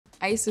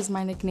Ice is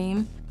my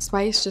nickname.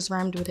 Spice just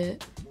rhymed with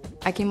it.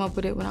 I came up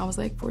with it when I was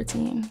like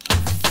 14.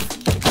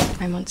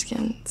 My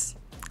munchkins.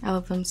 I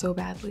love them so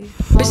badly.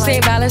 Bitch stay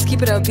balanced,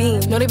 keep it a beam.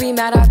 Know they be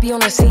mad, I be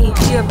on the scene.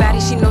 She a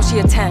baddie, she know she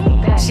a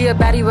 10. She a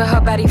baddie with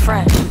her baddie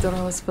friend. Thought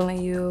I was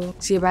feeling you.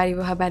 She a baddie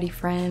with her baddie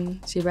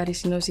friend. She a baddie,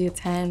 she knows she a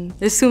 10.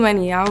 There's too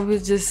many. I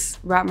would just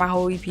rap my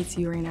whole EP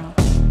to you right now.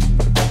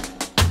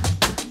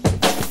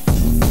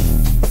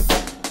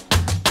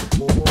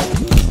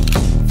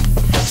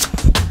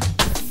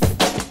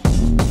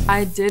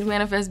 I did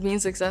manifest being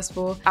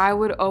successful. I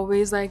would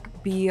always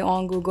like be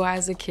on Google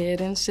as a kid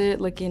and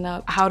shit, looking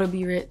up how to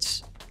be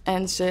rich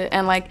and shit,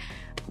 and like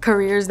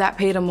careers that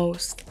pay the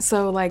most.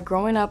 So like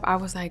growing up, I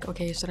was like,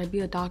 okay, should I be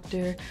a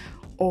doctor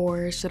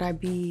or should I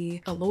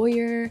be a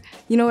lawyer?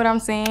 You know what I'm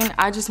saying?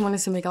 I just wanted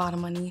to make a lot of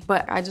money,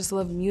 but I just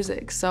love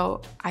music.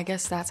 So I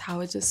guess that's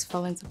how it just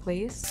fell into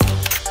place.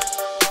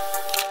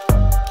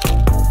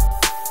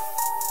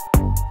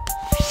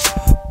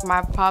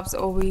 My pop's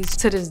always,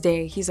 to this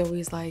day, he's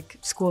always like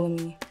schooling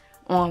me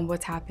on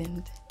what's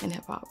happened in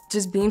hip hop.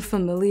 Just being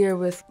familiar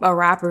with a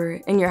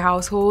rapper in your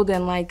household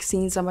and like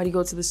seeing somebody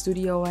go to the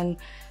studio and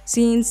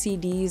seeing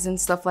CDs and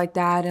stuff like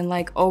that, and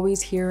like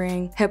always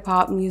hearing hip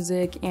hop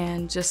music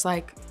and just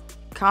like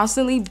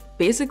constantly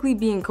basically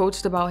being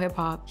coached about hip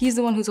hop. He's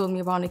the one who told me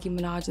about Nicki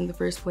Minaj in the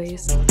first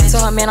place. So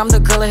her man, I'm the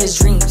girl of his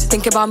dreams.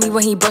 Think about me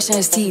when he brushing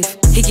his teeth.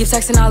 He keeps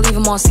texting, I'll leave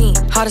him on scene.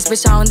 Hottest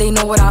bitch out and they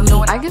know what I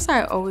mean. I guess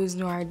I always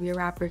knew I'd be a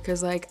rapper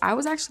because like I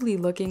was actually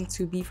looking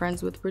to be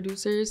friends with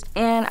producers,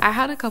 and I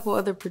had a couple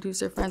other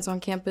producer friends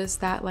on campus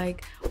that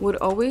like would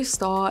always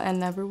stall and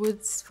never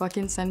would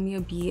fucking send me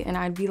a beat, and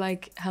I'd be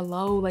like,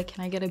 hello, like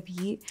can I get a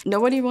beat?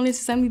 Nobody wanted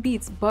to send me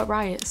beats but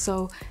Riot,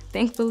 so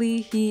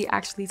thankfully he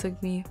actually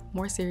took me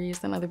more serious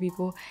than other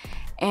people,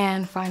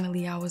 and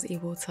finally I was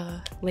able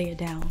to lay it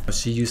down.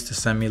 She used to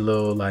send me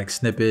little like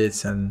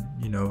snippets and,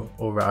 you know,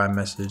 over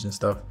iMessage and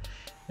stuff,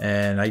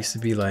 and I used to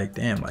be like,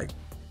 damn, like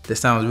this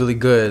sounds really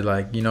good.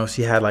 Like, you know,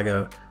 she had like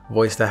a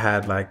voice that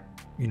had like,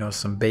 you know,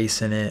 some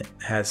bass in it,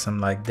 had some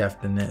like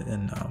depth in it,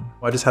 and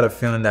I just had a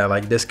feeling that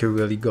like this could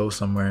really go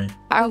somewhere.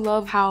 I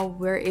love how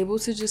we're able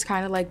to just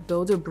kind of like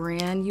build a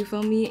brand, you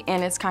feel me,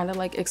 and it's kind of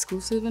like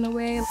exclusive in a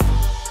way.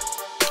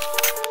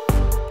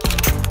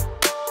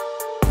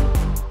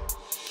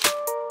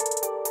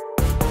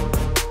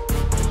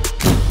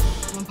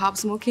 Pop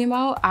Smoke came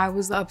out, I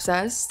was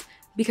obsessed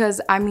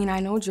because I mean, I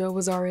know Joe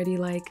was already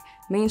like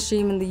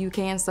mainstream in the UK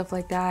and stuff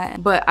like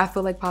that, but I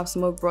feel like Pop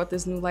Smoke brought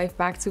this new life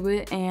back to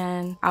it,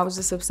 and I was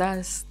just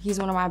obsessed. He's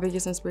one of my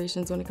biggest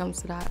inspirations when it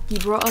comes to that. He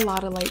brought a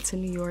lot of light to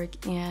New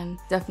York and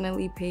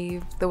definitely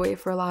paved the way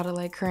for a lot of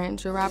like current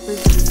Joe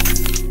rappers.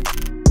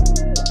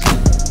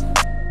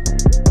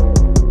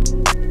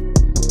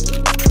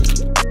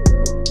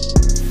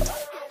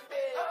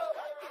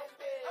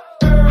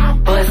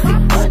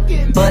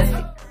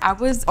 I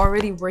was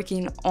already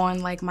working on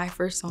like my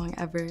first song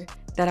ever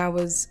that I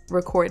was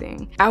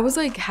recording. I was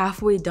like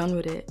halfway done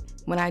with it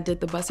when I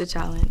did the Busted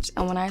Challenge,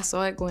 and when I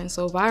saw it going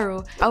so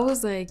viral, I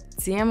was like,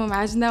 damn,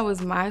 imagine that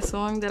was my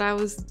song that I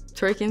was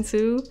twerking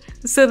to.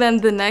 So then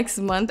the next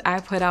month I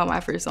put out my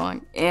first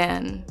song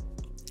and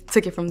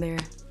took it from there.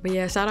 But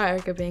yeah, shout out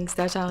Erica Banks,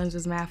 that challenge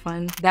was mad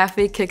fun. That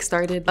fake kick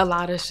started a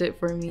lot of shit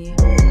for me.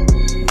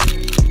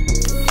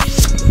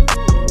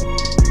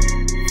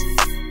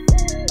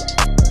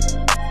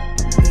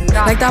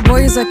 Like that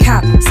boy is a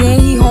cap,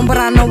 saying he home but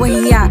I know where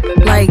he at.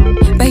 Like,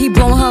 bet he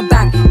blowing her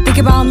back. Think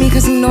about me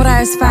cause he know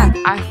that it's fat.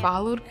 I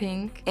followed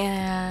Pink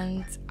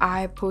and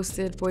I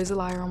posted Boy's a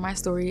Liar on my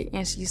story,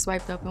 and she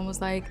swiped up and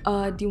was like,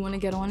 do you want to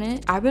get on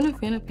it? I've been a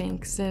fan of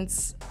Pink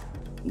since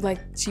like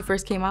she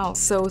first came out,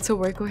 so to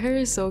work with her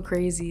is so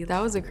crazy.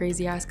 That was a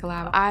crazy ass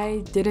collab.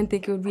 I didn't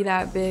think it would be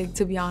that big,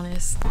 to be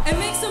honest. And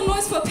make some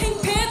noise for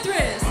Pink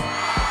Panthers.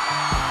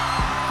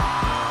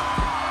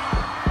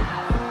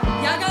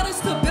 Y'all got us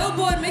to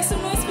Billboard, make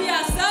some noise for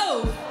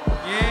yourself.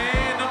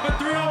 Yeah,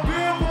 #3 on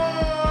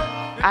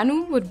Billboard. I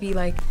knew it would be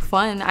like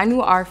fun. I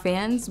knew our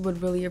fans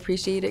would really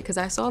appreciate it because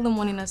I saw them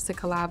wanting us to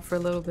collab for a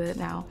little bit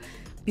now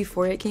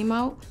before it came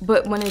out.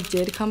 But when it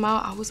did come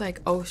out, I was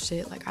like, oh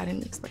shit, like I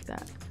didn't expect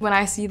that. When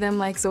I see them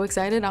like so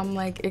excited, I'm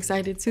like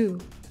excited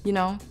too, you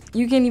know?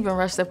 You can't even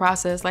rush the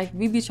process. Like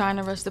we be trying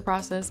to rush the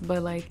process,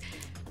 but like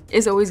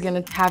it's always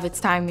gonna have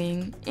its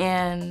timing,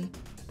 and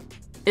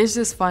it's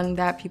just fun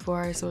that people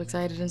are so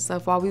excited and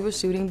stuff. While we were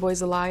shooting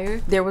Boy's a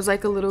Liar, there was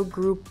like a little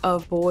group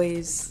of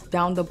boys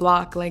down the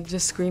block like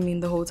just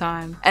screaming the whole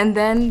time. And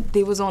then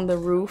they was on the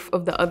roof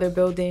of the other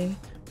building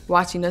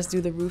watching us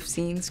do the roof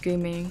scene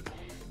screaming.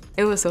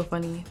 It was so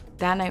funny.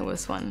 That night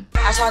was fun.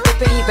 I tried to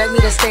pay, he begged me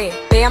to stay.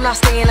 Babe, I'm not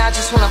staying, I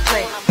just wanna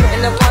play.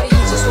 In the party,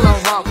 he just wanna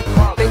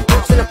romp. Big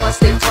groups in the bus,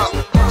 they pump.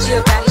 She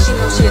a baddie, she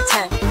knows she a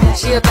 10.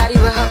 She a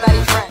baddie with her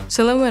baddie friend.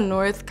 Chillin' with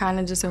North kind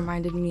of just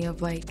reminded me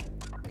of like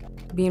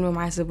being with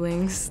my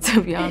siblings,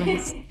 to be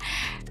honest.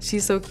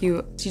 She's so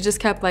cute. She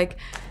just kept like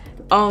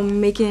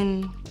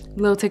making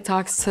little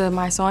TikToks to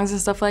my songs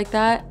and stuff like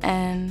that,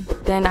 and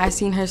then I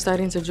seen her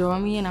starting to draw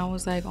me, and I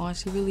was like, oh,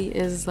 she really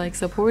is like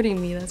supporting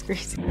me. That's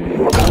crazy.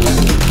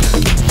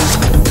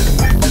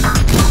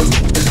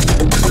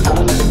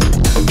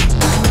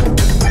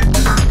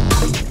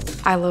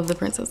 I love the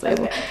Princess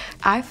label.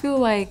 I feel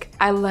like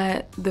I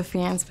let the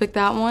fans pick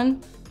that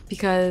one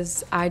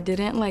because I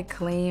didn't like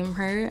claim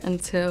her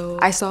until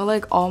I saw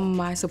like all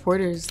my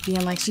supporters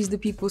being like, she's the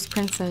people's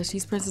princess,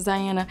 she's Princess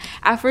Diana.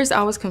 At first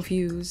I was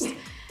confused.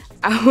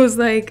 I was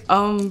like,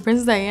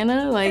 Princess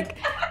Diana, like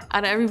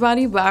out of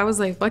everybody, but I was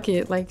like, fuck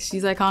it, like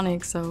she's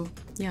iconic, so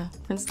yeah,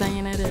 Princess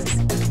Diana it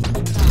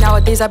is.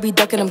 Nowadays I be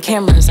ducking them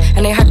cameras,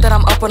 and they hype that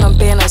I'm up on them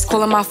banners,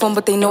 calling my phone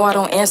but they know I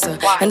don't answer.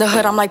 In the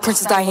hood I'm like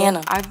Princess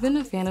Diana. I've been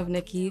a fan of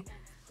Nicki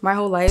my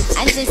whole life.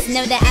 I just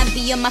know that I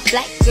be on my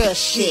flight girl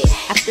shit.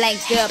 I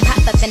flight girl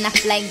pop up and I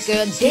flight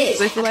girl dip.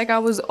 So I feel like I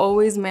was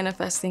always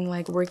manifesting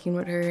like working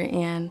with her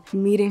and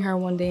meeting her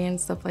one day and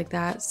stuff like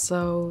that.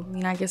 So, I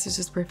mean, I guess it's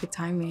just perfect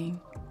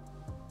timing.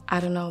 I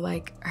don't know,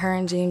 like her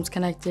and James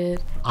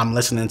connected. I'm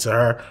listening to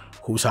her,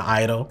 who's her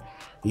idol,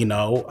 you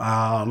know,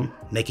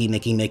 Nicki.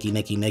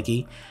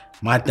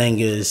 My thing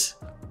is,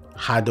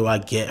 how do I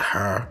get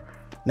her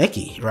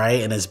Nicki,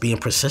 right? And it's being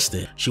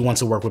persistent. She wants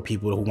to work with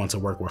people who want to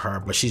work with her,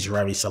 but she's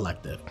very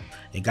selective.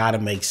 It gotta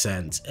make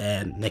sense,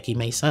 and Nicki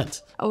made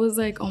sense. I was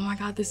like, oh my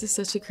God, this is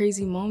such a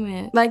crazy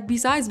moment. Like,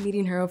 besides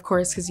meeting her, of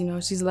course, because, you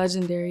know, she's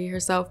legendary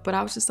herself, but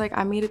I was just like,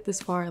 I made it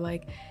this far.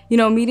 Like, you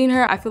know, meeting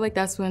her, I feel like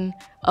that's when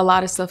a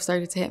lot of stuff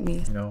started to hit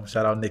me. You know,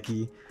 shout out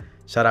Nicki,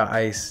 shout out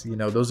Ice. You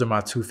know, those are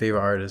my two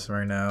favorite artists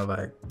right now.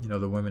 Like, you know,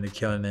 the women are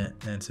killing it.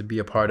 And to be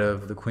a part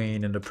of the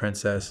Queen and the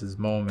Princess's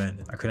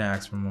moment, I couldn't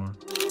ask for more.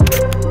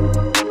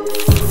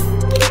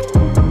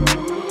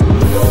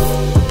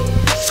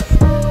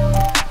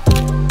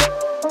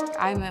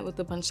 I met with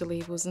a bunch of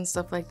labels and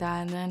stuff like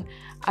that, and then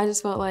I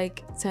just felt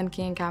like 10K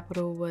and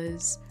Capital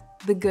was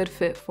the good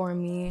fit for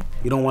me.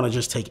 You don't want to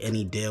just take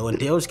any deal, and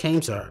deals came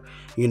to her.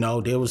 You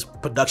know, there was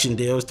production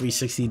deals,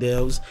 360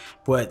 deals,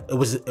 but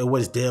it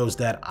was deals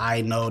that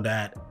I know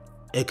that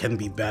it can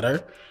be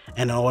better,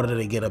 and in order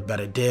to get a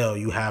better deal,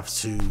 you have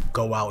to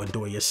go out and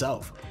do it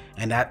yourself,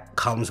 and that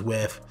comes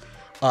with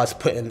us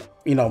putting,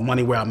 you know,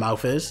 money where our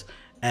mouth is,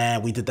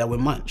 and we did that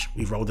with Munch.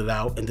 We rolled it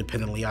out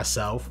independently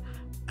ourselves,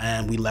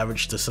 and we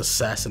leveraged the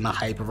success and the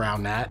hype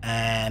around that,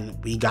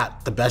 and we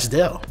got the best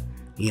deal.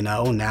 You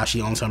know, now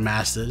she owns her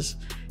masters,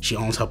 she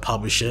owns her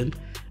publishing,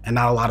 and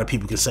not a lot of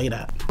people can say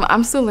that.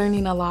 I'm still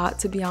learning a lot,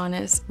 to be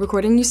honest.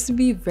 Recording used to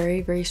be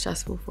very, very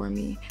stressful for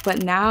me,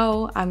 but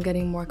now I'm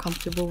getting more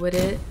comfortable with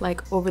it.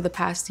 Like over the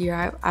past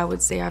year, I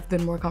would say I've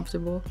been more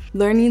comfortable.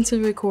 Learning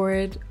to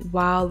record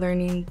while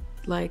learning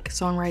like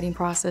songwriting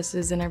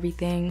processes and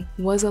everything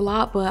was a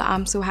lot, but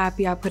I'm so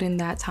happy I put in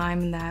that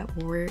time and that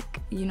work,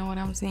 you know what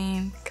I'm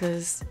saying?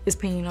 Cause it's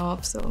paying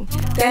off, so.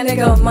 That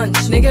nigga a munch,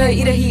 nigga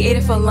eat it, he ate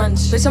it for lunch.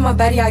 Bitch, I'm a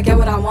baddie, I get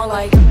what I want,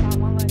 like.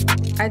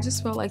 I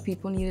just felt like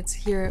people needed to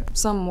hear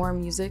some more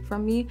music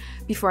from me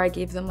before I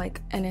gave them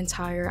like an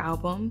entire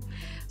album.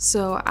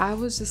 So I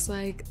was just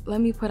like, let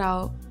me put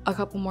out a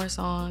couple more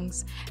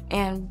songs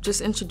and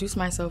just introduce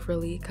myself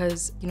really,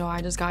 because, you know,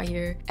 I just got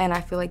here and I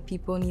feel like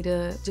people need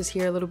to just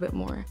hear a little bit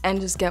more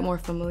and just get more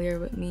familiar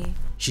with me.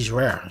 She's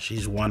rare,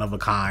 she's one of a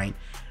kind,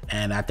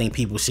 and I think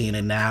people seeing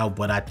it now,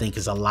 but I think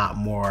it's a lot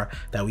more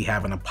that we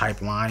have in the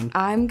pipeline.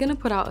 I'm gonna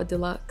put out a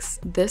deluxe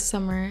this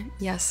summer,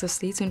 yes, so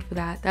stay tuned for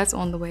that. That's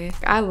on the way.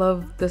 I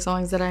love the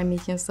songs that I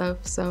make and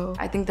stuff, so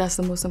I think that's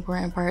the most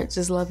important part,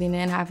 just loving it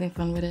and having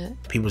fun with it.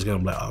 People's gonna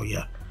be like, oh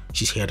yeah,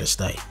 she's here to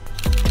stay.